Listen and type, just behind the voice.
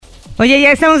Oye,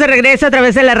 ya estamos de regreso a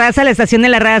través de La Raza, la estación de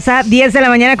La Raza, 10 de la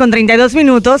mañana con 32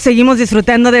 minutos. Seguimos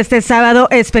disfrutando de este sábado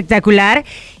espectacular.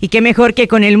 Y qué mejor que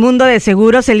con el mundo de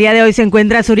seguros. El día de hoy se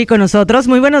encuentra Suri con nosotros.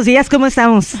 Muy buenos días, ¿cómo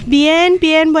estamos? Bien,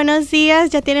 buenos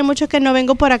días. Ya tiene mucho que no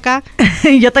vengo por acá.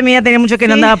 Yo también ya tenía mucho que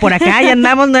no andaba por acá. Ya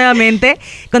andamos nuevamente.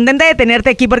 Contenta de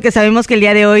tenerte aquí porque sabemos que el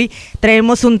día de hoy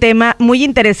traemos un tema muy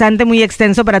interesante, muy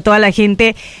extenso para toda la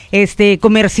gente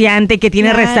comerciante que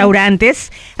tiene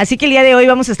restaurantes. Así que el día de hoy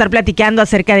vamos a estar platicando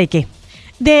acerca de qué.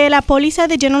 De la póliza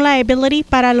de General Liability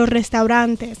para los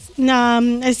restaurantes.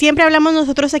 Siempre hablamos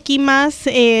nosotros aquí más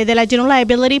de la General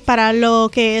Liability para lo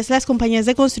que es las compañías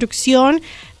de construcción,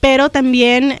 pero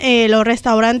también los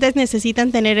restaurantes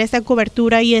necesitan tener esta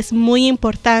cobertura y es muy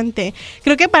importante.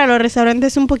 Creo que para los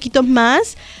restaurantes un poquito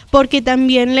más, porque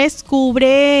también les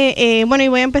cubre, y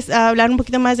voy a empezar a hablar un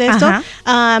poquito más de esto,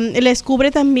 les cubre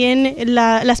también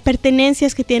las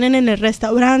pertenencias que tienen en el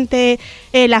restaurante,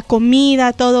 la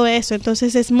comida, todo eso.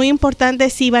 Entonces es muy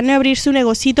importante, si van a abrir su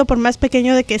negocito, por más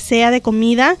pequeño de que sea de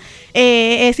comida,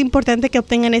 es importante que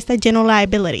obtengan esta General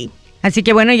Liability. Así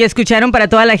que bueno, ya escucharon, para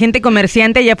toda la gente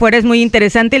comerciante allá afuera es muy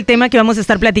interesante el tema que vamos a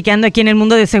estar platicando aquí en el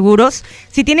mundo de seguros.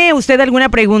 Si tiene usted alguna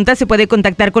pregunta, se puede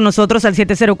contactar con nosotros al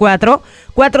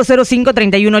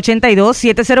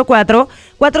 704-405-3182,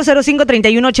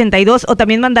 704-405-3182, o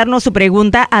también mandarnos su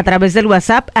pregunta a través del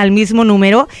WhatsApp al mismo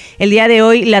número. El día de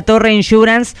hoy, La Torre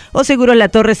Insurance o Seguros La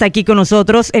Torre está aquí con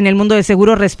nosotros en el mundo de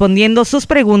seguros respondiendo sus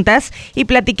preguntas y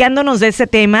platicándonos de ese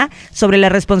tema sobre la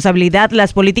responsabilidad,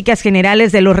 las políticas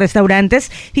generales de los restaurantes.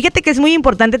 Fíjate que es muy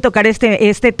importante tocar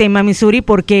este tema, Missouri,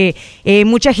 porque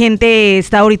mucha gente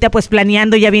está ahorita pues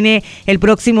planeando, ya viene el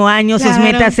próximo año, sus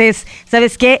metas es,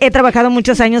 ¿sabes qué? He trabajado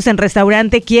muchos años en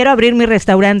restaurante, quiero abrir mi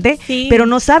restaurante, pero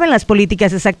no saben las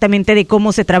políticas exactamente de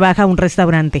cómo se trabaja un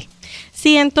restaurante.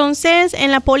 Sí, entonces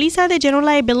en la póliza de General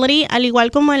Liability, al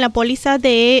igual como en la póliza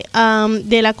de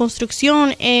la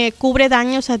construcción, cubre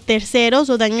daños a terceros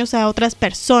o daños a otras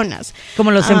personas.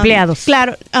 Como los empleados.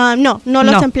 Claro, no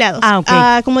los empleados.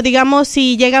 Okay. Como digamos,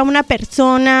 si llega una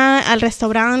persona al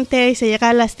restaurante y se llega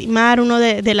a lastimar uno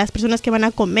de las personas que van a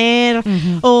comer,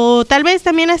 o tal vez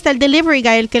también hasta el delivery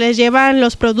guy, el que les llevan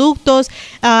los productos,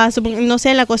 no sé,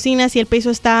 en la cocina, si el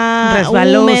piso está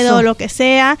resbaloso, húmedo o lo que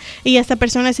sea, y esta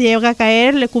persona se llega a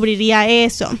caer, le cubriría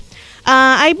eso.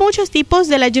 Hay muchos tipos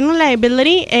de la General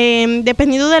Liability,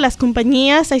 dependiendo de las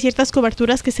compañías, hay ciertas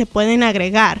coberturas que se pueden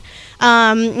agregar.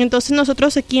 Entonces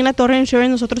nosotros aquí en La Torre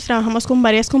Insurance, nosotros trabajamos con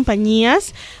varias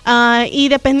compañías y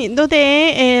dependiendo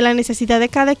de la necesidad de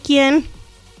cada quien,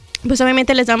 pues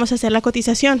obviamente les vamos a hacer la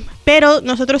cotización, pero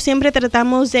nosotros siempre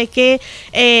tratamos de que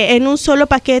en un solo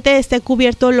paquete esté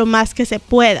cubierto lo más que se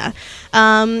pueda.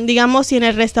 Digamos, si en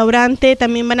el restaurante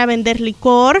también van a vender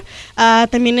licor,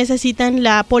 también necesitan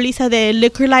la póliza de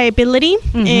Liquor Liability,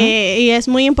 y es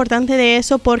muy importante de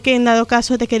eso porque en dado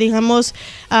caso de que, digamos,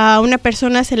 a una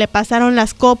persona se le pasaron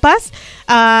las copas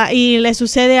y le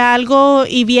sucede algo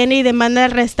y viene y demanda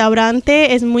al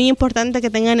restaurante, es muy importante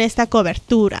que tengan esta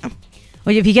cobertura.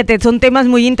 Oye, fíjate, son temas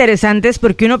muy interesantes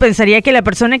porque uno pensaría que la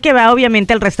persona que va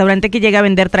obviamente al restaurante, que llega a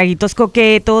vender traguitos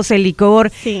coquetos, el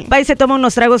licor, va y se toma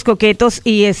unos tragos coquetos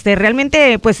y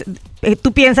realmente pues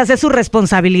tú piensas es su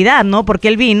responsabilidad, ¿no? Porque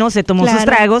él vino, se tomó sus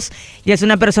tragos, ya es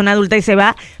una persona adulta y se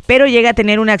va, pero llega a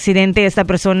tener un accidente, esta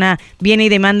persona viene y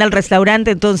demanda al restaurante.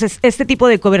 Entonces este tipo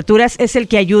de coberturas es el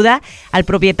que ayuda al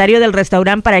propietario del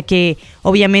restaurante para que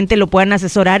obviamente lo puedan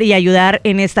asesorar y ayudar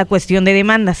en esta cuestión de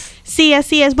demandas. Sí,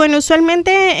 así es. Bueno,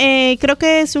 usualmente creo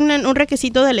que es un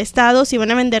requisito del estado. Si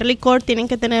van a vender licor, tienen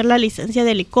que tener la licencia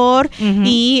de licor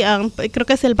y creo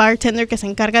que es el bartender que se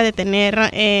encarga de tener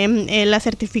la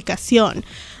certificación.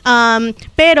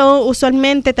 Pero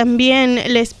usualmente también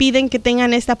les piden que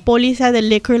tengan esta póliza de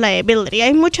Liquor Liability.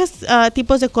 Hay muchos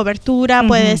tipos de cobertura,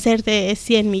 puede ser de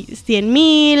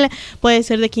 100,000, puede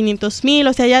ser de 500,000,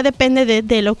 o sea, ya depende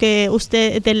de lo que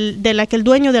de la que el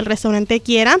dueño del restaurante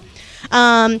quiera.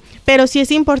 Pero sí es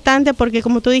importante porque,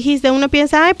 como tú dijiste, uno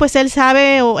piensa, ay, pues él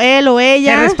sabe, o él o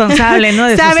ella es responsable, ¿no?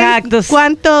 De sus actos,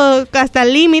 cuánto hasta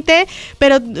el límite,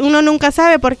 pero uno nunca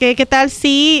sabe porque qué tal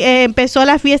si empezó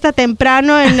la fiesta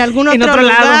temprano en algún otro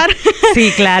lugar.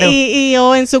 Sí, claro.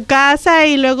 o en su casa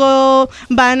y luego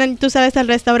van, tú sabes, al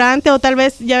restaurante, o tal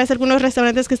vez ya ves algunos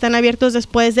restaurantes que están abiertos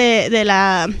después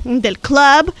del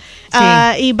club.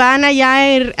 Y van allá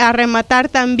a rematar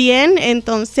también,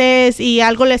 entonces, y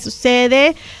algo les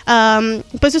sucede,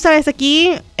 pues tú sabes,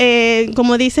 aquí,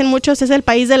 como dicen muchos, es el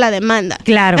país de la demanda.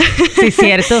 Claro, sí,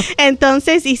 cierto.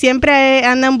 Entonces, y siempre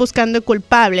andan buscando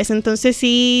culpables. Entonces,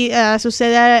 si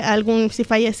sucede si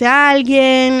fallece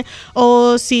alguien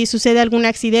o si sucede algún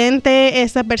accidente,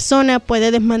 esta persona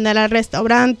puede demandar al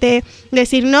restaurante,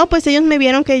 decir, no, pues ellos me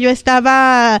vieron que yo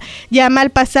estaba ya mal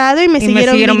pasado y me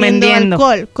siguieron vendiendo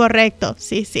alcohol. Correcto,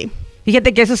 sí.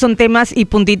 Fíjate que esos son temas y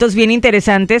puntitos bien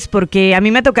interesantes porque a mí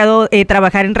me ha tocado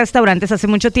trabajar en restaurantes hace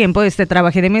mucho tiempo,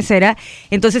 trabajé de mesera,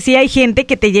 entonces sí hay gente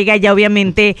que te llega ya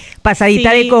obviamente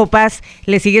pasadita de copas,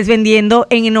 le sigues vendiendo,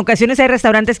 en ocasiones hay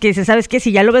restaurantes que dices, ¿sabes qué?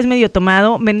 Si ya lo ves medio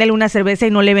tomado, véndele una cerveza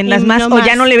y no le vendas más o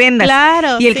ya no le vendas.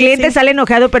 Claro, y el cliente sale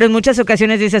enojado, pero en muchas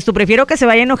ocasiones dices, tú prefiero que se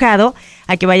vaya enojado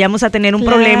a que vayamos a tener un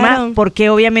problema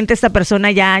porque obviamente esta persona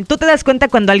ya, tú te das cuenta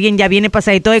cuando alguien ya viene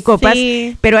pasadito de copas,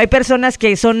 pero hay personas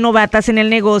que son novatas en el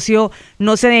negocio,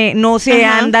 no se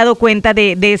han dado cuenta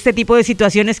de este tipo de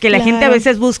situaciones que la gente a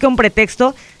veces busca un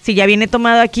pretexto, si ya viene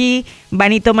tomado aquí,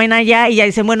 van y toman allá y ya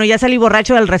dicen, bueno, ya salí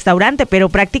borracho del restaurante, pero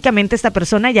prácticamente esta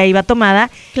persona ya iba tomada,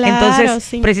 entonces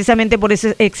precisamente por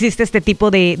eso existe este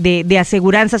tipo de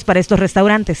aseguranzas para estos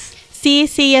restaurantes. Sí,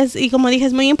 y como dije,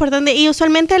 es muy importante. Y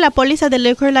usualmente la póliza de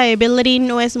liquor liability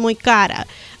no es muy cara.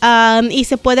 Y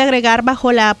se puede agregar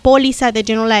bajo la póliza de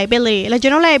general liability. La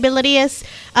general liability es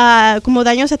como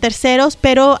daños a terceros,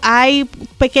 pero hay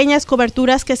pequeñas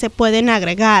coberturas que se pueden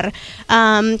agregar.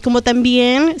 Como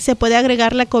también se puede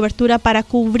agregar la cobertura para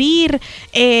cubrir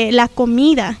la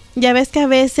comida. Ya ves que a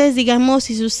veces, digamos,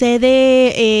 si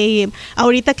sucede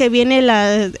ahorita que viene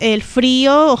el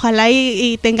frío, ojalá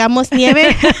y tengamos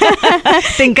nieve.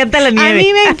 ¿Te encanta la nieve? A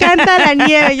mí me encanta la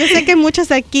nieve. Yo sé que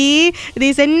muchos aquí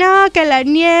dicen, no, que la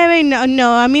nieve.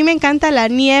 No, a mí me encanta la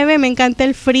nieve, me encanta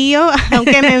el frío,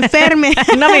 aunque me enferme.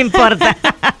 No me importa.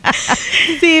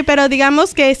 Sí, pero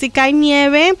digamos que si cae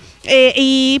nieve...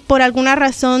 y por alguna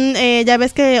razón ya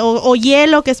ves que o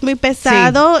hielo que es muy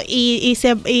pesado y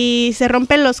se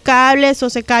rompen los cables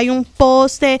o se cae un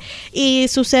poste y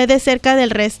sucede cerca del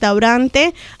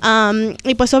restaurante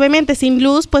y pues obviamente sin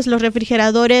luz pues los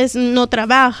refrigeradores no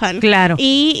trabajan. Claro.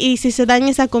 Y si se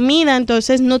daña esa comida,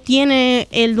 entonces no tiene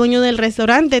el dueño del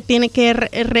restaurante, tiene que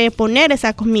reponer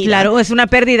esa comida. Claro, es una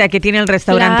pérdida que tiene el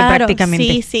restaurante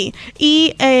prácticamente. Sí.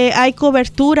 Y hay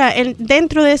cobertura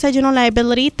dentro de esa general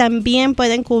liability. También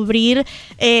pueden cubrir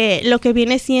lo que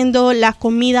viene siendo la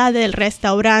comida del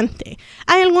restaurante.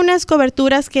 Hay algunas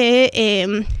coberturas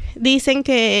que dicen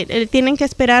que tienen que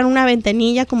esperar una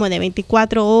ventanilla como de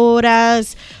 24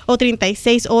 horas o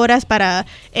 36 horas para,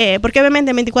 porque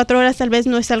obviamente 24 horas tal vez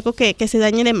no es algo que se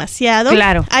dañe demasiado.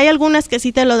 Claro. Hay algunas que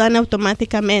sí te lo dan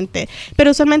automáticamente,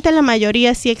 pero usualmente en la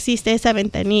mayoría sí existe esa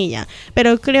ventanilla.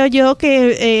 Pero creo yo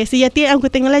que si ya aunque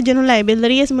tengan la general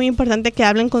liability, es muy importante que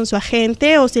hablen con su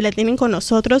agente o si la tienen con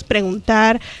nosotros,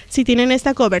 preguntar si tienen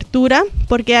esta cobertura,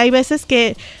 porque hay veces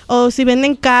que, o si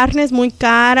venden carnes muy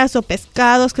caras o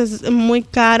pescados que es muy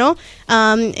caro,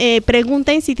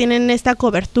 pregunten si tienen esta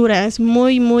cobertura. Es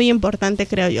muy, muy importante,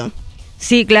 creo yo.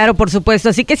 Sí, claro, por supuesto.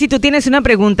 Así que si tú tienes una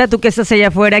pregunta, tú que estás allá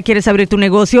afuera, quieres abrir tu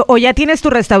negocio o ya tienes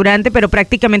tu restaurante, pero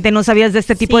prácticamente no sabías de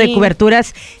este tipo de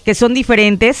coberturas que son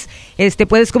diferentes,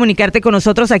 puedes comunicarte con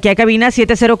nosotros aquí a cabina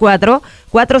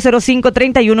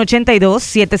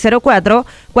 704-405-3182,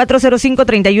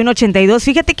 704-405-3182.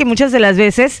 Fíjate que muchas de las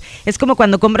veces es como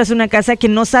cuando compras una casa que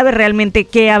no sabes realmente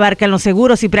qué abarcan los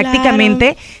seguros y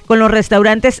prácticamente con los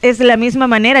restaurantes es de la misma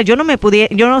manera. No me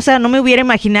hubiera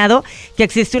imaginado que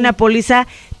existe una póliza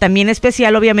también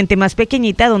especial, obviamente más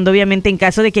pequeñita, donde obviamente en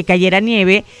caso de que cayera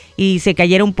nieve y se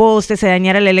cayera un poste, se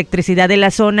dañara la electricidad de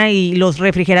la zona y los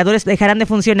refrigeradores dejaran de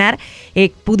funcionar,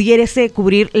 pudiese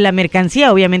cubrir la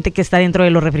mercancía, obviamente, que está dentro de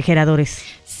los refrigeradores.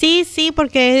 Sí,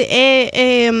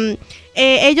 porque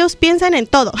ellos piensan en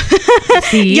todo.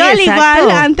 Sí, yo al igual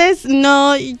antes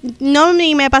no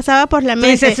ni me pasaba por la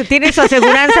mente. Entonces, tiene su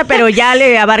aseguranza, pero ya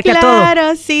le abarca todo.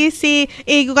 Claro, sí.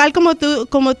 Igual como tú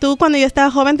cuando yo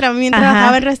estaba joven también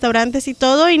trabajaba en restaurantes y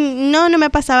todo y no me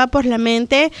pasaba por la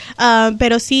mente,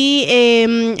 pero sí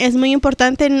es muy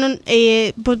importante,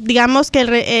 pues digamos que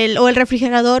el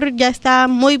refrigerador ya está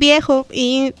muy viejo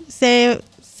y se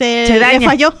le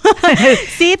falló.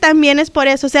 Sí, también es por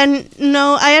eso. O sea,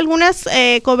 no hay algunas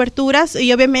coberturas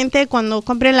y obviamente cuando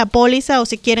compren la póliza o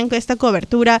si quieren que esta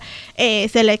cobertura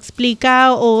se le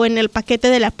explica o en el paquete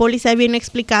de la póliza viene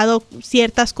explicado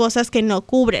ciertas cosas que no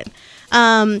cubren.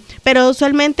 Pero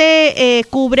usualmente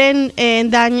cubren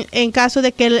en caso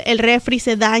de que el refri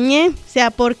se dañe, sea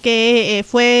porque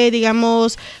fue,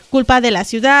 digamos, culpa de la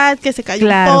ciudad, que se cayó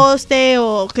un poste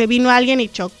o que vino alguien y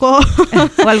chocó.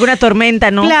 O alguna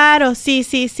tormenta, ¿no? Claro, sí.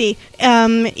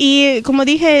 Y como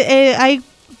dije, hay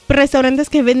restaurantes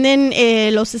que venden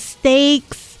los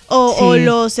steaks o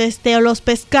los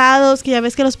pescados, que ya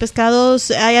ves que los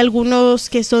pescados hay algunos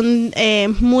que son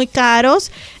muy caros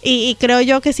y creo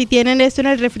yo que si tienen esto en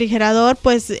el refrigerador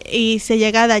pues y se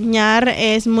llega a dañar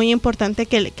es muy importante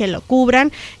que lo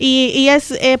cubran y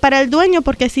es para el dueño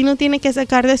porque así no tiene que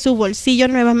sacar de su bolsillo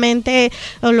nuevamente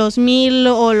los 1,000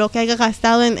 o lo que haya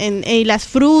gastado en las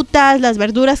frutas, las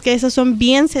verduras, que esas son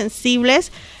bien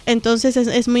sensibles. Entonces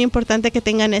es muy importante que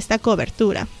tengan esta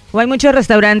cobertura. O hay muchos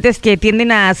restaurantes que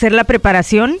tienden a hacer la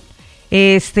preparación,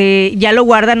 ya lo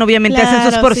guardan, obviamente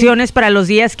hacen sus porciones para los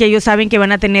días que ellos saben que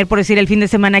van a tener, por decir, el fin de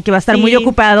semana que va a estar muy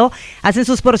ocupado, hacen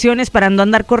sus porciones para no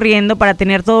andar corriendo, para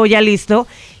tener todo ya listo,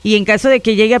 y en caso de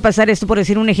que llegue a pasar esto, por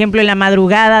decir un ejemplo, en la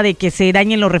madrugada, de que se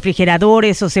dañen los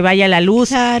refrigeradores o se vaya la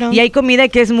luz, y hay comida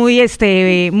que es muy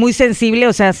sensible,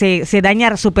 o sea, se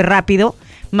daña súper rápido,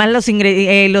 más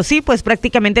pues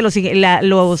prácticamente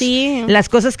las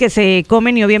cosas que se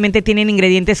comen y obviamente tienen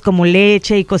ingredientes como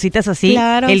leche y cositas así,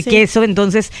 queso,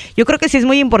 entonces yo creo que sí es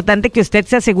muy importante que usted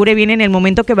se asegure bien en el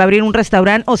momento que va a abrir un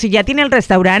restaurante o si ya tiene el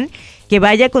restaurante, que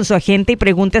vaya con su agente y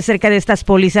pregunte acerca de estas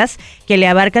pólizas que le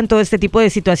abarcan todo este tipo de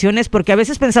situaciones, porque a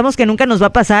veces pensamos que nunca nos va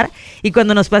a pasar y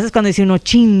cuando nos pasa es cuando dice uno,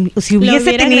 chin, si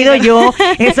hubiese tenido yo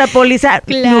esa póliza,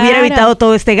 me hubiera evitado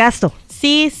todo este gasto.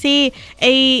 Sí,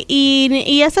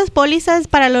 y esas pólizas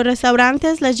para los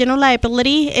restaurantes, las general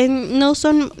liability, no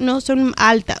son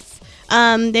altas.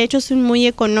 De hecho, son muy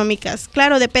económicas.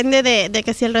 Claro, depende de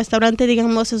que si el restaurante,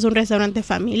 digamos, es un restaurante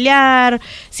familiar.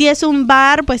 Si es un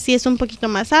bar, pues sí es un poquito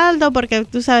más alto porque,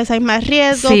 tú sabes, hay más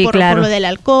riesgo por lo del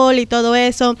alcohol y todo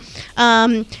eso.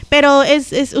 Pero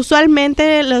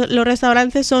usualmente los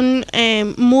restaurantes son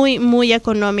muy, muy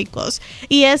económicos.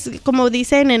 Y es, como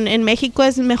dicen en México,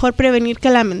 es mejor prevenir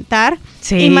que lamentar.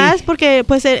 Sí. Y más porque,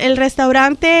 pues, el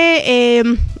restaurante...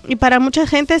 y para mucha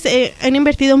gente han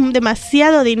invertido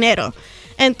demasiado dinero.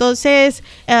 Entonces,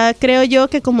 creo yo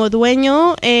que como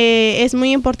dueño es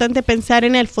muy importante pensar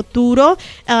en el futuro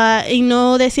y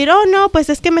no decir, oh, no, pues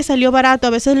es que me salió barato. A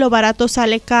veces lo barato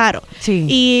sale caro. Sí.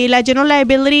 Y la general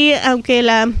liability, aunque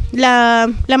la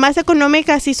más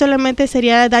económica sí solamente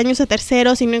sería daños a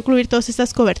terceros y no incluir todas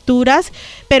estas coberturas.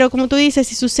 Pero como tú dices,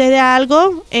 si sucede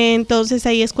algo, entonces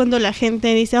ahí es cuando la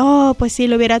gente dice, oh, pues sí,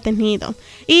 lo hubiera tenido.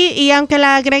 Y aunque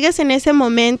la agregues en ese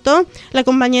momento, la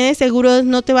compañía de seguros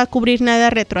no te va a cubrir nada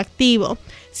retroactivo.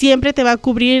 Siempre te va a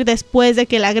cubrir después de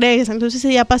que la agregues. Entonces,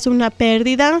 si ya pasó una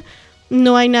pérdida,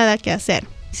 no hay nada que hacer.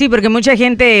 Sí, porque mucha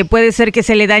gente puede ser que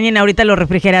se le dañen ahorita los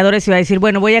refrigeradores y va a decir,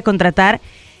 bueno, voy a contratar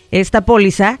esta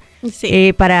póliza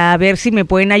para ver si me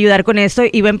pueden ayudar con esto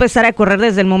y va a empezar a correr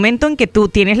desde el momento en que tú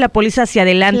tienes la póliza hacia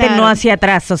adelante, no hacia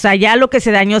atrás. O sea, ya lo que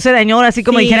se dañó, así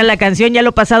como dijera la canción, ya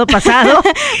lo pasado,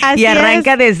 y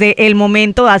arranca desde el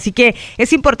momento. Así que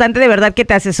es importante de verdad que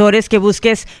te asesores, que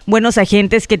busques buenos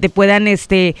agentes que te puedan,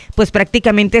 pues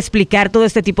prácticamente explicar todo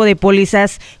este tipo de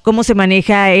pólizas, cómo se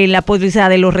maneja la póliza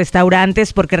de los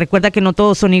restaurantes, porque recuerda que no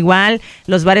todos son igual,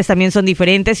 los bares también son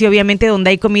diferentes y obviamente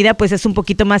donde hay comida pues es un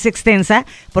poquito más extensa,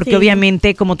 porque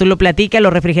obviamente, como tú lo platicas,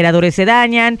 los refrigeradores se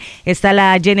dañan. Está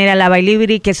la General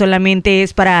Liability, que solamente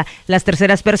es para las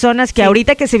terceras personas, que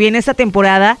ahorita que se viene esta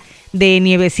temporada de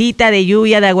nievecita, de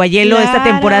lluvia, de aguahielo, esta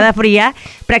temporada fría,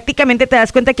 prácticamente te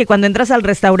das cuenta que cuando entras al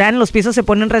restaurante los pisos se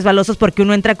ponen resbalosos porque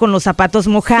uno entra con los zapatos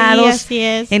mojados. Sí, así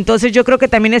es. Entonces yo creo que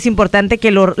también es importante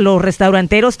que los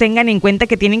restauranteros tengan en cuenta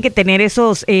que tienen que tener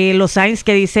esos los signs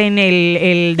que dicen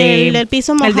el del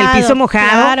piso mojado. El del piso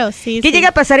mojado. Claro, sí. ¿Qué llega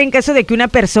a pasar en caso de que una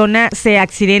persona se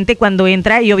accidente cuando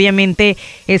entra y obviamente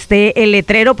esté el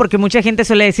letrero? Porque mucha gente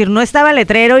suele decir, no estaba el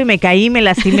letrero y me caí, me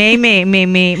lastimé y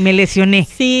me lesioné.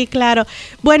 Sí, claro.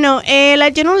 Bueno,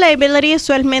 la general liability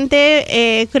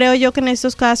usualmente creo yo que en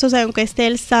estos casos, aunque esté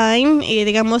el sign y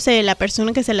digamos la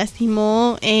persona que se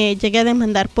lastimó llegue a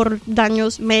demandar por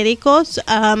daños médicos,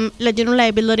 la general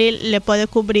liability le puede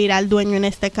cubrir al dueño en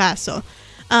este caso.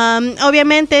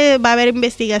 Obviamente va a haber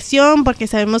investigación porque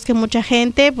sabemos que mucha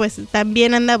gente pues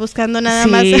también anda buscando nada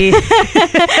más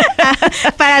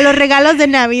para los regalos de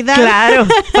Navidad. Claro,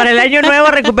 para el año nuevo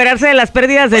recuperarse de las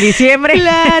pérdidas de diciembre.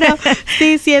 Claro,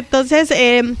 sí, entonces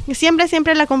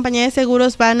siempre la compañía de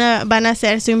seguros van a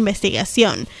hacer su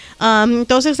investigación.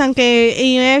 Entonces,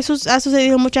 aunque eso ha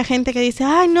sucedido mucha gente que dice,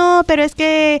 ay no, pero es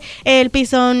que el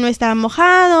piso no está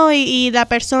mojado y la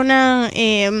persona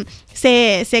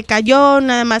se cayó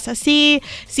nada más así.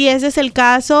 Si ese es el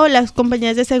caso, las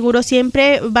compañías de seguro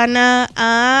siempre van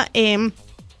a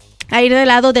a ir del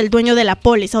lado del dueño de la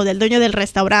póliza o del dueño del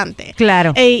restaurante.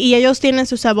 Claro. Y ellos tienen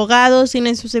sus abogados,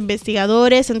 tienen sus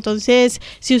investigadores. Entonces,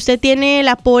 si usted tiene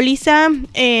la póliza,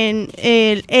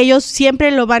 ellos siempre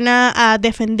lo van a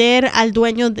defender al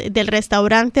dueño del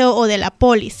restaurante o de la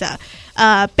póliza.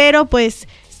 Pero pues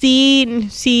si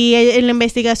en la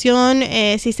investigación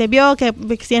si se vio que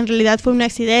si en realidad fue un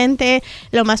accidente,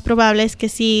 lo más probable es que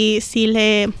sí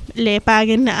le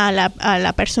paguen a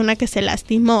la persona que se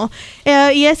lastimó.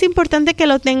 Y es importante que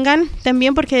lo tengan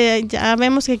también porque ya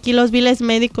vemos que aquí los biles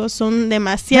médicos son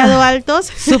demasiado altos.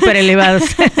 Súper elevados.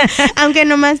 Aunque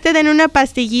nomás te den una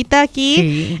pastillita aquí.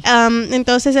 Sí.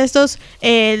 Entonces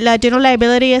la General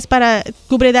Liability es para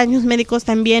cubre daños médicos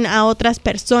también a otras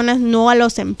personas, no a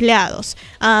los empleados.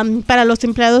 Para los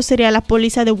empleados sería la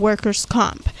póliza de Workers'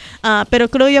 Comp. Pero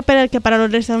creo yo que para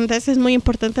los restaurantes es muy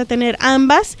importante tener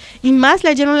ambas y más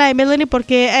la General Liability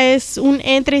porque es un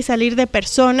entre y salir de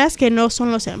personas que no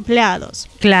son los empleados.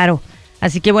 Claro.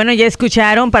 Así que bueno, ya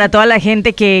escucharon, para toda la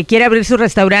gente que quiere abrir su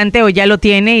restaurante o ya lo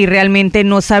tiene y realmente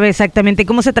no sabe exactamente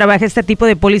cómo se trabaja este tipo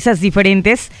de pólizas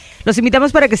diferentes, los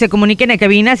invitamos para que se comuniquen a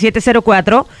cabina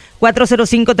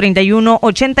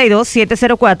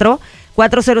 704-405-3182,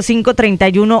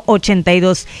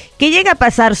 704-405-3182. ¿Qué llega a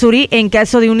pasar, Suri, en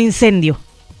caso de un incendio?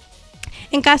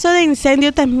 En caso de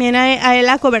incendio también hay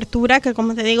la cobertura que,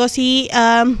 como te digo, sí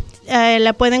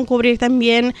la pueden cubrir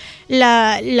también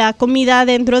la comida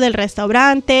dentro del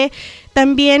restaurante.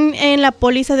 También en la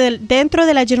póliza dentro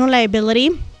de la General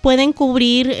Liability pueden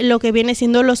cubrir lo que viene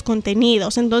siendo los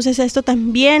contenidos. Entonces esto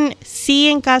también, sí,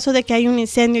 en caso de que hay un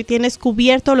incendio y tienes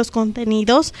cubierto los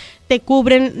contenidos, te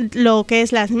cubren lo que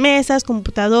es las mesas,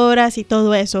 computadoras y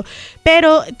todo eso.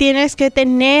 Pero tienes que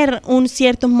tener un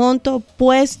cierto monto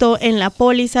puesto en la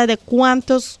póliza de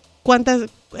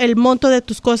el monto de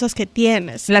tus cosas que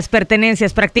tienes. Las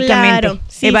pertenencias prácticamente. Claro,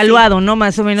 sí, evaluado, ¿no?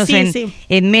 Más o menos sí,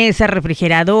 en mesas,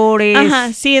 refrigeradores.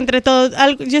 Ajá, sí, entre todo.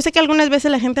 Yo sé que algunas veces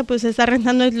la gente pues está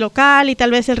rentando el local y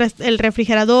tal vez el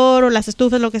refrigerador o las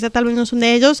estufas, lo que sea, tal vez no son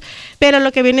de ellos, pero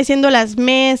lo que viene siendo las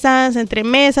mesas, entre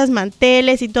mesas,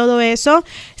 manteles y todo eso,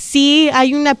 sí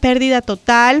hay una pérdida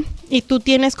total y tú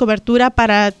tienes cobertura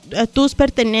para tus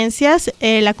pertenencias,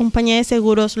 la compañía de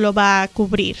seguros lo va a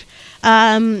cubrir.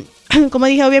 Como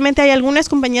dije, obviamente hay algunas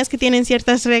compañías que tienen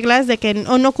ciertas reglas de que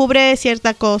o no cubre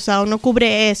cierta cosa o no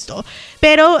cubre esto,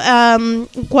 pero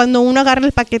cuando uno agarra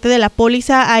el paquete de la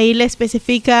póliza, ahí le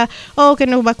especifica que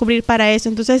no va a cubrir para eso.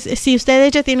 Entonces, si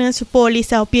ustedes ya tienen su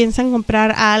póliza o piensan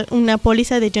comprar una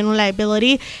póliza de General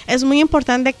Liability, es muy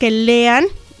importante que lean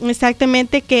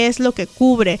exactamente qué es lo que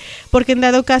cubre, porque en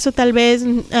dado caso tal vez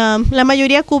la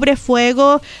mayoría cubre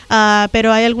fuego,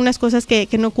 pero hay algunas cosas que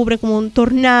no cubre, como un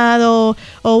tornado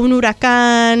o un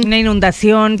huracán, una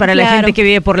inundación para la gente que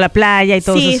vive por la playa y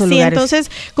todos esos lugares.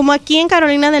 Entonces, como aquí en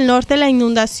Carolina del Norte la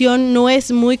inundación no es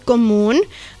muy común,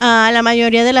 la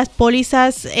mayoría de las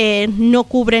pólizas no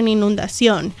cubren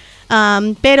inundación,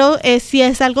 pero sí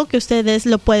es algo que ustedes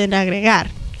lo pueden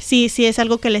agregar. Sí, es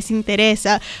algo que les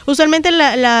interesa. Usualmente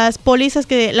las pólizas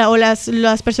o las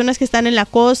personas que están en la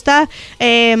costa,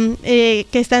 que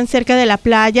están cerca de la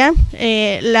playa,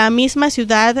 la misma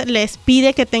ciudad les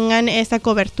pide que tengan esta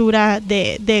cobertura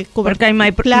de cobertura. Porque hay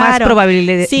más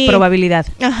probabilidad.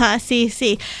 Ajá,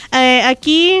 sí.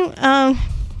 Aquí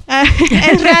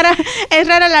es rara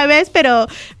a la vez, pero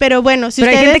bueno, si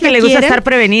pero ustedes hay gente que le gusta estar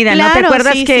prevenida, claro, ¿no? ¿Te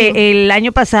acuerdas que sí. el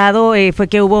año pasado fue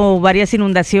que hubo varias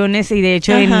inundaciones y de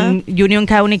hecho en Union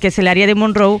County, que es el área de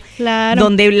Monroe,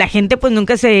 donde la gente pues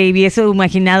nunca se hubiese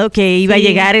imaginado que iba a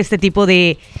llegar este tipo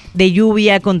de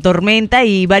lluvia con tormenta,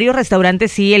 y varios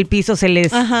restaurantes el piso se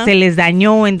les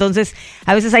dañó? Entonces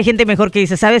a veces hay gente mejor que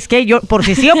dice, ¿sabes qué? Yo por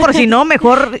si sí o por si no,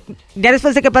 mejor ya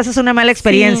después de que pasas una mala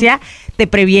experiencia te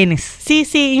previenes. Sí,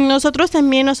 y nosotros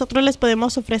les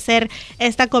podemos ofrecer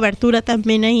esta cobertura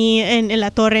también ahí en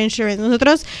la Torre Insurance.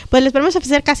 Nosotros pues les podemos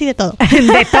ofrecer casi de todo.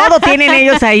 De todo tienen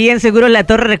ellos ahí en Seguros La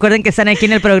Torre. Recuerden que están aquí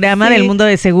en el programa del mundo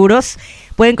de seguros.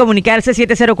 Pueden comunicarse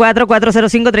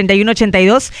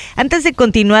 704-405-3182. Antes de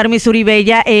continuar, mi Suri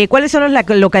Bella, ¿cuáles son las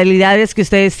localidades que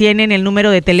ustedes tienen, el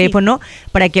número de teléfono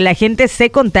para que la gente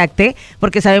se contacte?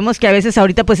 Porque sabemos que a veces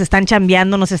ahorita pues están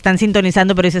chambeando, nos están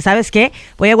sintonizando, pero dice, ¿sabes qué?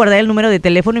 Voy a guardar el número de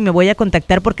teléfono y me voy a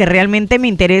contactar porque realmente me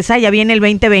interesa. Ya viene el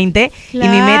 2020 y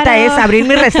mi meta es abrir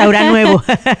mi restaurante nuevo.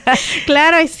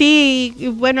 Claro, sí.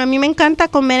 Bueno, a mí me encanta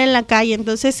comer en la calle,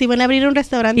 entonces si van a abrir un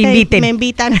restaurante, me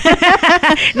invitan.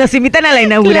 Nos invitan a la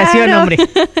inauguración, claro. Hombre.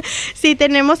 Sí,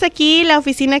 tenemos aquí la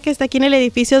oficina que está aquí en el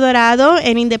edificio Dorado,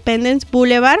 en Independence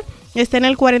Boulevard. Está en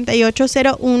el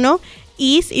 4801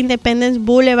 East Independence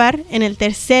Boulevard, en el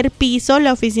tercer piso,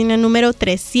 la oficina número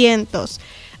 300.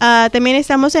 También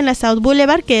estamos en la South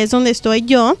Boulevard, que es donde estoy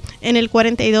yo, en el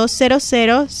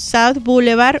 4200 South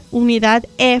Boulevard, Unidad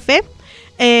F,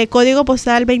 código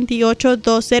postal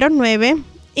 28209.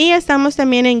 Y estamos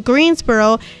también en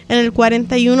Greensboro, en el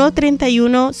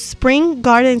 4131 Spring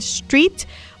Garden Street,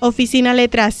 oficina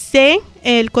letra C.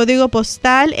 El código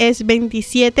postal es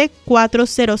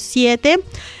 27407.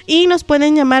 Y nos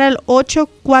pueden llamar al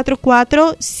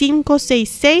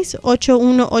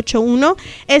 844-566-8181.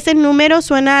 Ese número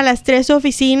suena a las 3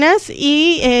 oficinas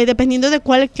y dependiendo de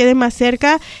cuál quede más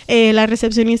cerca, la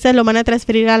recepcionista lo van a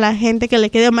transferir a la gente que le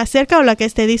quede más cerca o la que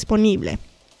esté disponible.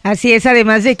 Así es,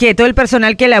 además de que todo el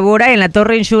personal que labora en la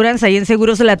Torre Insurance, ahí en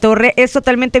Seguros de la Torre, es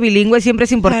totalmente bilingüe. Siempre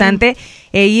es importante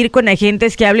ir con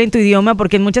agentes que hablen tu idioma,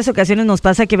 porque en muchas ocasiones nos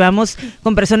pasa que vamos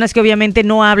con personas que obviamente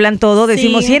no hablan todo.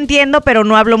 Decimos, sí entiendo, pero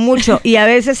no hablo mucho. Y a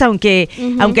veces, aunque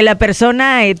la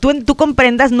persona, tú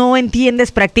comprendas, no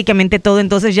entiendes prácticamente todo.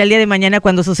 Entonces ya el día de mañana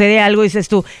cuando sucede algo dices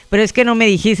tú, pero es que no me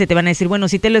dijiste, te van a decir, bueno,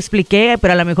 sí te lo expliqué,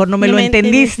 pero a lo mejor no me lo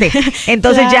entendiste.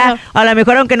 Entonces ya, a lo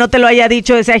mejor aunque no te lo haya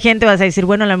dicho ese agente, vas a decir,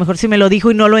 bueno, a lo mejor sí me lo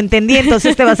dijo y no lo entendí,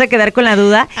 entonces te vas a quedar con la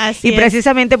duda. Y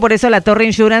precisamente por eso la Torre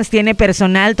Insurance tiene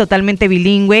personal totalmente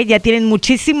bilingüe. Ya tienen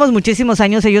muchísimos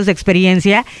años ellos de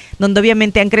experiencia, donde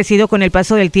obviamente han crecido con el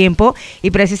paso del tiempo,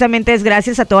 y precisamente es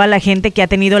gracias a toda la gente que ha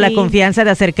tenido la confianza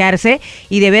de acercarse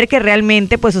y de ver que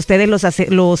realmente pues ustedes los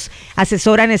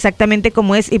asesoran exactamente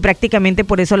como es, y prácticamente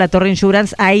por eso la Torre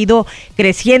Insurance ha ido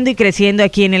creciendo y creciendo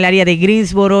aquí en el área de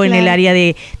Greensboro, en el área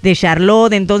de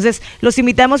Charlotte. Entonces los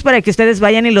invitamos para que ustedes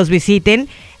vayan y los visiten.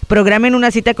 Programen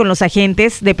una cita con los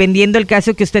agentes, dependiendo el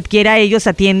caso que usted quiera. Ellos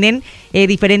atienden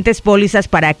diferentes pólizas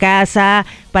para casa,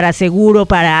 para seguro,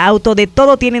 para auto, de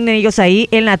todo tienen ellos ahí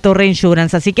en la Torre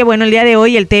Insurance. Así que bueno, el día de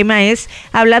hoy el tema es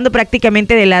hablando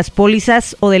prácticamente de las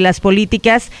pólizas o de las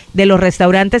políticas de los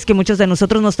restaurantes, que muchos de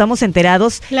nosotros no estamos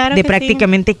enterados de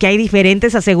prácticamente que hay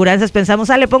diferentes aseguranzas. Pensamos,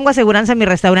 le pongo aseguranza a mi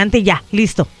restaurante y ya,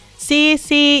 listo. Sí,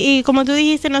 y como tú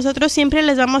dijiste, nosotros siempre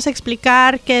les vamos a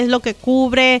explicar qué es lo que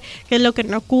cubre, qué es lo que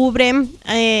no cubre,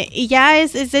 y ya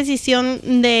es decisión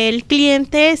del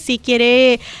cliente si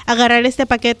quiere agarrar este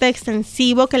paquete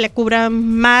extensivo que le cubra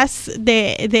más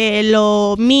de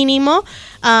lo mínimo,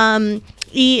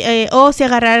 o si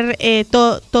agarrar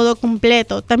todo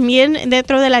completo. También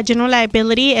dentro de la General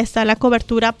Liability está la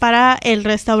cobertura para el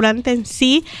restaurante en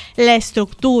sí, la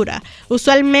estructura.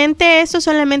 Usualmente eso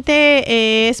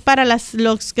solamente es para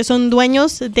los que son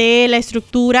dueños de la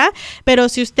estructura, pero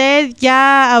si usted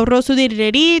ya ahorró su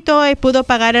dinerito y pudo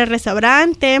pagar el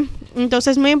restaurante,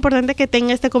 entonces es muy importante que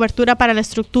tenga esta cobertura para la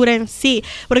estructura en sí,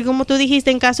 porque como tú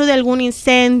dijiste, en caso de algún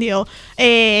incendio,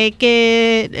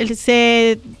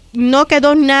 que no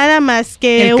quedó nada más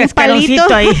que un palito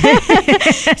ahí.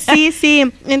 Sí.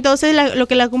 Entonces lo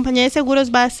que la compañía de seguros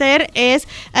va a hacer es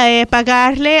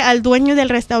pagarle al dueño del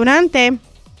restaurante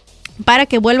para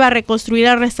que vuelva a reconstruir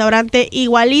el restaurante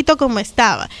igualito como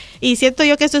estaba. Y siento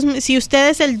yo que esto es, si usted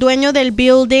es el dueño del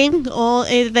building o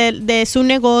de su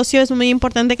negocio, es muy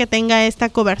importante que tenga esta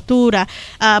cobertura,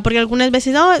 porque algunas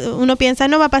veces uno piensa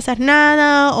no va a pasar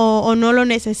nada o no lo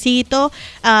necesito,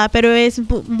 pero es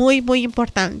muy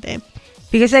importante.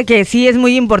 Fíjese que sí es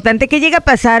muy importante. ¿Qué llega a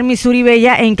pasar, mi Suri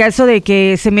Bella, en caso de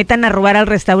que se metan a robar al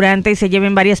restaurante y se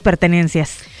lleven varias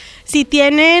pertenencias? Si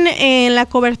tienen la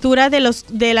cobertura de los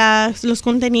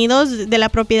contenidos de la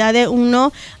propiedad de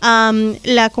uno,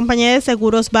 la compañía de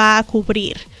seguros va a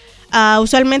cubrir.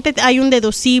 Usualmente hay un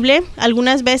deducible.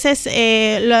 Algunas veces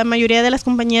la mayoría de las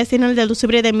compañías tienen el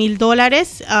deducible de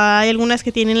 $1,000. Hay algunas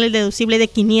que tienen el deducible de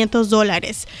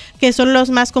 $500, que son los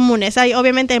más comunes.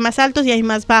 Obviamente hay más altos y hay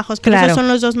más bajos, pero esos son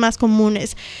los dos más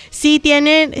comunes. Si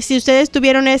ustedes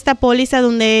tuvieron esta póliza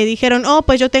donde dijeron,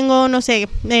 pues yo tengo, no sé,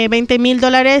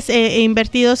 $20,000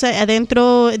 invertidos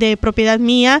adentro de propiedad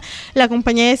mía, la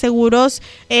compañía de seguros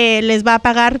les va a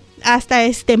pagar hasta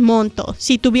este monto.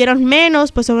 Si tuvieron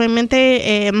menos, pues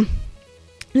obviamente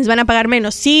les van a pagar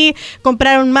menos. Si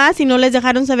compraron más y no les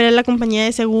dejaron saber a la compañía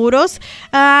de seguros,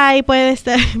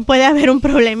 puede haber un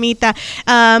problemita.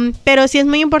 Pero sí es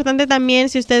muy importante también,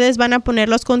 si ustedes van a poner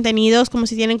los contenidos, como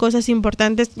si tienen cosas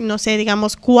importantes, no sé,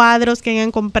 digamos cuadros que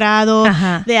hayan comprado,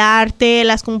 de arte,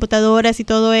 las computadoras y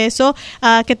todo eso,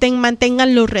 que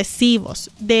mantengan los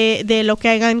recibos de lo que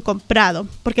hayan comprado,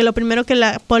 porque lo primero que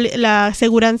la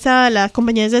aseguranza, las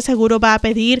compañías de seguro va a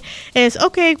pedir es,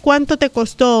 ¿cuánto te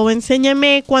costó?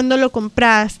 Enséñame cuándo lo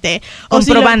compraste.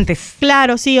 Comprobantes.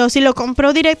 Claro, sí, o si lo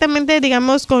compró directamente,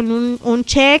 digamos, con un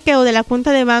cheque o de la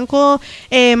cuenta de banco,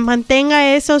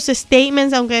 mantenga esos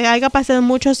statements, aunque haya pasado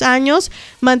muchos años,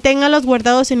 manténgalos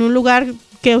guardados en un lugar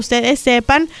que ustedes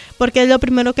sepan, porque es lo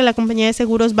primero que la compañía de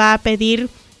seguros va a pedir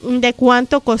de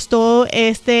cuánto costó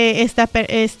esta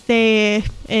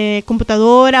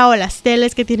computadora o las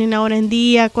teles que tienen ahora en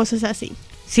día, cosas así.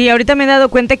 Sí, ahorita me he dado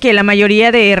cuenta que la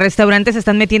mayoría de restaurantes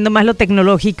están metiendo más lo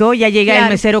tecnológico. Ya llega el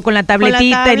mesero con la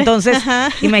tabletita, entonces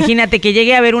imagínate que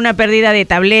llegue a haber una pérdida de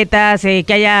tabletas, que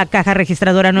haya caja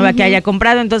registradora nueva que haya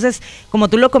comprado. Entonces, como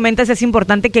tú lo comentas, es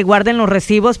importante que guarden los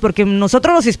recibos, porque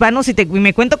nosotros los hispanos, y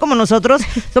me cuento como nosotros,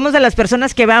 somos de las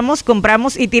personas que vamos,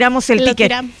 compramos y tiramos el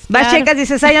ticket. Vas, checas,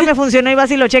 dices, ya me funcionó, y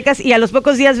vas y lo checas, y a los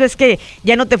pocos días ves que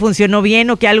ya no te funcionó bien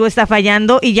o que algo está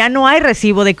fallando y ya no hay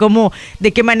recibo de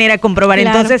qué manera comprobar.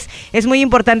 Entonces, es muy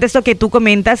importante esto que tú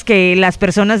comentas, que las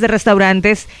personas de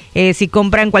restaurantes, si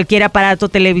compran cualquier aparato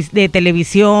de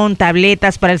televisión,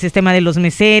 tabletas para el sistema de los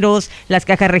meseros, las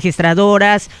cajas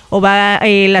registradoras o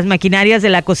las maquinarias de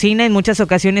la cocina, en muchas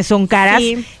ocasiones son caras,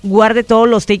 guarde todos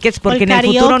los tickets, porque en el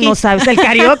futuro no sabes. El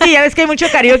karaoke, ya ves que hay mucho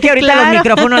karaoke ahorita, los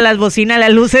micrófonos, las bocinas, las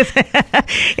luces.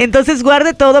 Entonces,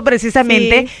 guarde todo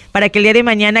precisamente para que el día de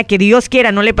mañana, que Dios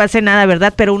quiera, no le pase nada,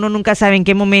 ¿verdad? Pero uno nunca sabe en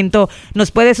qué momento nos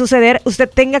puede suceder.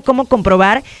 Usted tenga cómo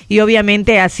comprobar, y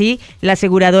obviamente así la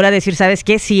aseguradora decir, ¿sabes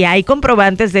qué? Si hay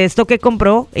comprobantes de esto que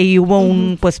compró y hubo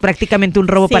prácticamente un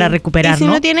robo para recuperar, y si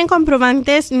no tienen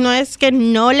comprobantes, no es que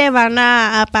no le van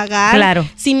a pagar,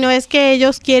 sino es que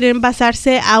ellos quieren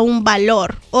basarse a un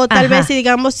valor, o tal vez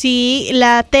si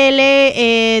la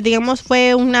tele, digamos,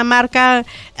 fue una marca,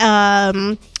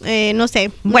 no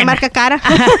sé, una marca cara.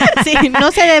 Sí, no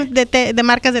sé de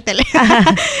marcas de tele.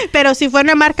 Pero si fue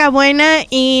una marca buena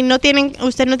y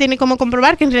usted no tiene cómo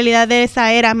comprobar que en realidad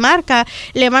esa era marca,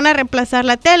 le van a reemplazar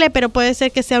la tele, pero puede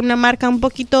ser que sea una marca un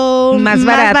poquito más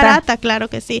barata, claro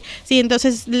que sí. Sí,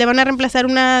 entonces le van a reemplazar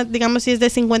una, digamos, si es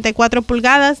de 54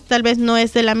 pulgadas, tal vez no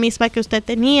es de la misma que usted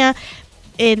tenía.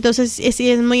 Entonces sí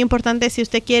es muy importante, si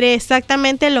usted quiere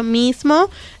exactamente lo mismo,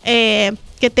 que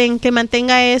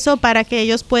mantenga eso para que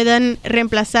ellos puedan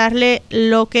reemplazarle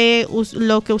lo que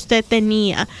usted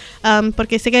tenía,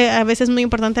 porque sé que a veces es muy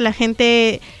importante, la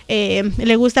gente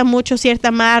le gusta mucho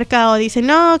cierta marca o dice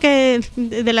no, que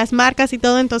de las marcas y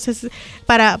todo, entonces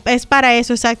es para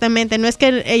eso exactamente, no es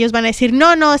que ellos van a decir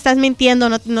no, estás mintiendo,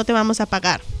 no te vamos a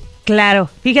pagar. Claro,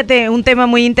 fíjate, un tema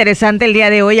muy interesante el día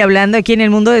de hoy, hablando aquí en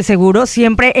el mundo de seguros,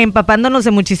 siempre empapándonos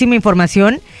de muchísima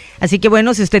información. Así que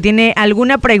bueno, si usted tiene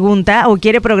alguna pregunta o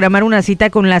quiere programar una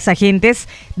cita con las agentes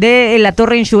de La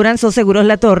Torre Insurance o Seguros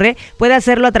La Torre, puede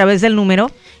hacerlo a través del número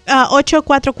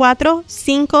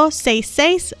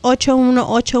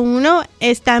 844-566-8181.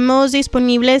 Estamos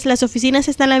disponibles, las oficinas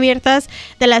están abiertas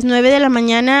de las 9 de la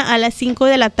mañana a las 5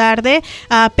 de la tarde,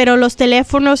 pero los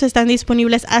teléfonos están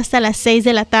disponibles hasta las 6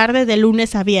 de la tarde, de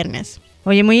lunes a viernes.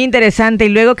 Oye, muy interesante. ¿Y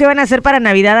luego qué van a hacer para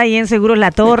Navidad ahí en Seguros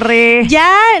La Torre? Ya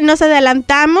nos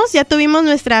adelantamos, ya tuvimos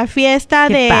nuestra fiesta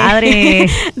de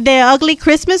Ugly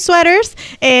Christmas Sweaters.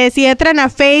 Si entran a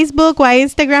Facebook o a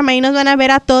Instagram, ahí nos van a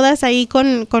ver a todas ahí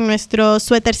con nuestros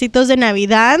suétercitos de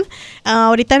Navidad.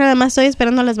 Ahorita nada más estoy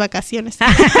esperando las vacaciones.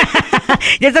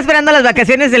 Ya está esperando las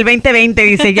vacaciones del 2020,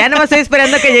 dice. Ya nomás estoy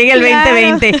esperando que llegue el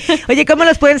 2020. Oye, ¿cómo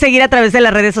los pueden seguir a través de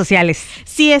las redes sociales?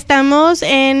 Sí, estamos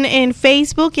en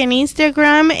Facebook y en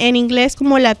Instagram, en inglés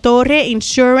como La Torre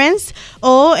Insurance,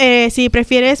 o si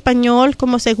prefiere español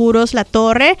como Seguros La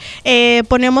Torre.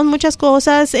 Ponemos muchas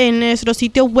cosas en nuestro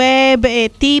sitio web,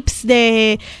 tips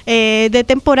de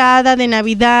temporada, de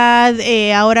Navidad,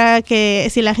 ahora que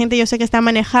si la gente yo sé que está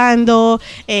manejando,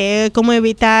 cómo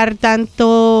evitar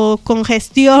tanto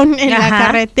congestión en la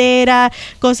carretera,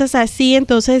 cosas así.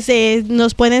 Entonces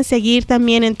nos pueden seguir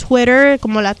también en Twitter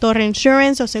como La Torre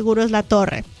Insurance o Seguros La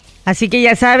Torre. Así que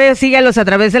ya sabes, sígalos a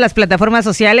través de las plataformas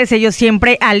sociales, ellos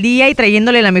siempre al día y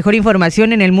trayéndole la mejor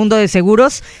información en el mundo de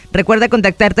seguros. Recuerda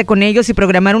contactarte con ellos y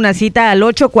programar una cita al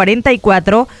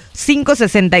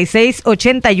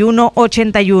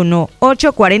 844-566-8181,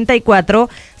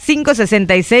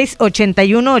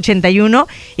 844-566-8181.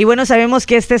 Y bueno, sabemos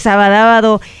que este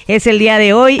sábado es el día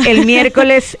de hoy, el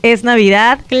miércoles es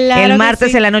Navidad, el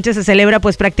martes en la noche se celebra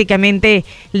pues prácticamente,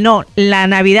 la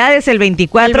Navidad es el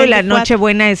 24 y la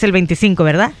Nochebuena es el 25,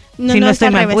 ¿verdad? No, si no estoy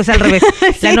mal, pues al revés. Sí.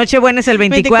 La Nochebuena es el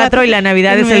 24 y la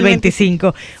Navidad es el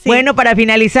 25. Sí. Bueno, para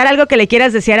finalizar, algo que le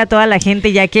quieras desear a toda la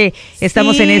gente, ya que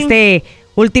estamos en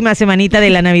última semanita de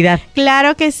la Navidad.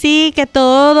 Claro que sí, que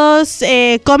todos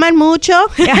coman mucho.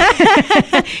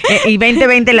 Y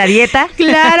 2020 la dieta.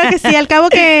 Claro que sí, al cabo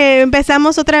que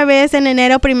empezamos otra vez en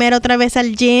enero primero, otra vez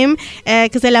al gym,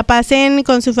 que se la pasen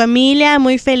con su familia,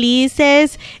 muy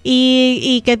felices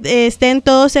y que estén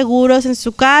todos seguros en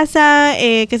su casa,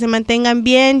 que se mantengan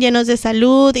bien, llenos de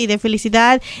salud y de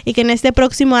felicidad, y que en este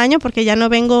próximo año, porque ya no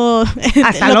vengo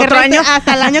hasta el otro año,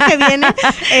 hasta el año que viene,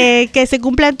 que se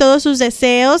cumplan todos sus deseos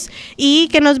deseos y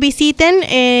que nos visiten.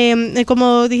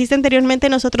 Como dijiste anteriormente,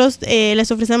 nosotros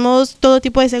les ofrecemos todo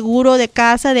tipo de seguro de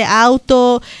casa, de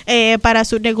auto, para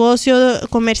su negocio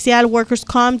comercial, workers'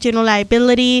 comp, general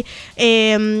liability,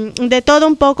 de todo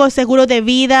un poco, seguro de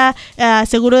vida,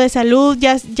 seguro de salud.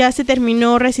 Ya se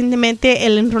terminó recientemente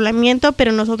el enrolamiento,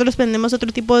 pero nosotros vendemos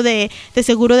otro tipo de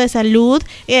seguro de salud,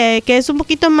 que es un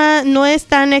poquito más, no es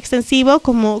tan extensivo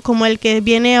como el que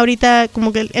viene ahorita,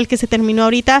 como que el que se terminó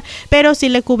ahorita, pero sí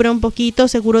le cubre un poquito.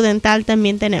 Seguro dental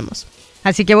también tenemos.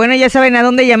 Así que bueno, ya saben a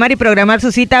dónde llamar y programar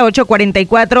su cita.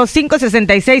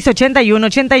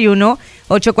 844-566-8181,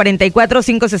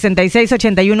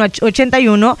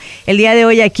 844-566-8181, el día de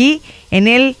hoy aquí en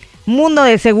el mundo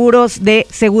de seguros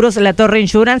La Torre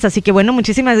Insurance. Así que bueno,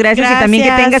 muchísimas gracias y también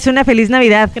que tengas una feliz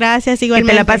Navidad. Gracias,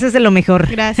 igualmente. Que te la pases de lo mejor.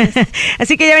 Gracias.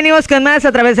 Así que ya venimos con más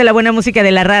a través de la buena música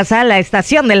de La Raza, la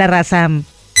estación de La Raza.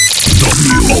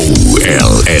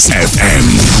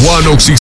 WOLSFM 106.